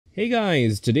Hey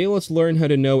guys, today let's learn how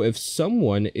to know if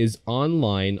someone is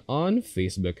online on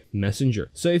Facebook Messenger.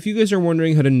 So if you guys are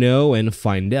wondering how to know and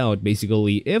find out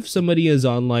basically if somebody is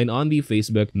online on the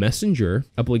Facebook Messenger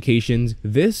applications,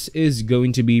 this is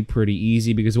going to be pretty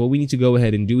easy because what we need to go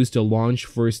ahead and do is to launch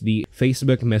first the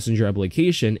Facebook Messenger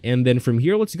application, and then from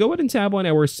here let's go ahead and tap on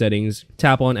our settings,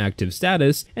 tap on active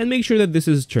status, and make sure that this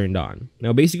is turned on.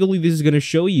 Now basically this is going to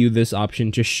show you this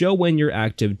option to show when you're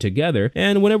active together,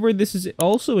 and whenever this is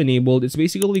also enabled, it's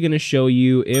basically going to show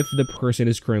you if the person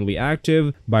is currently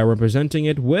active by representing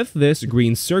it with this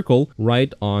green circle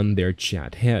right on their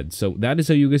chat head. So that is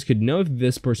how you guys could know if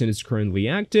this person is currently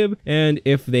active and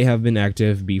if they have been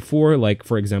active before. Like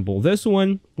for example, this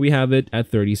one, we have it at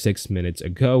 36 minutes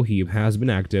ago. He has been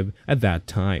active at that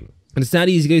time. And it's that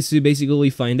easy, guys, to basically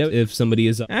find out if somebody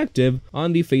is active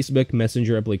on the Facebook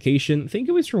Messenger application. Thank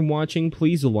you guys for watching.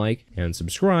 Please like and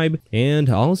subscribe, and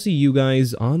I'll see you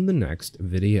guys on the next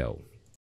video.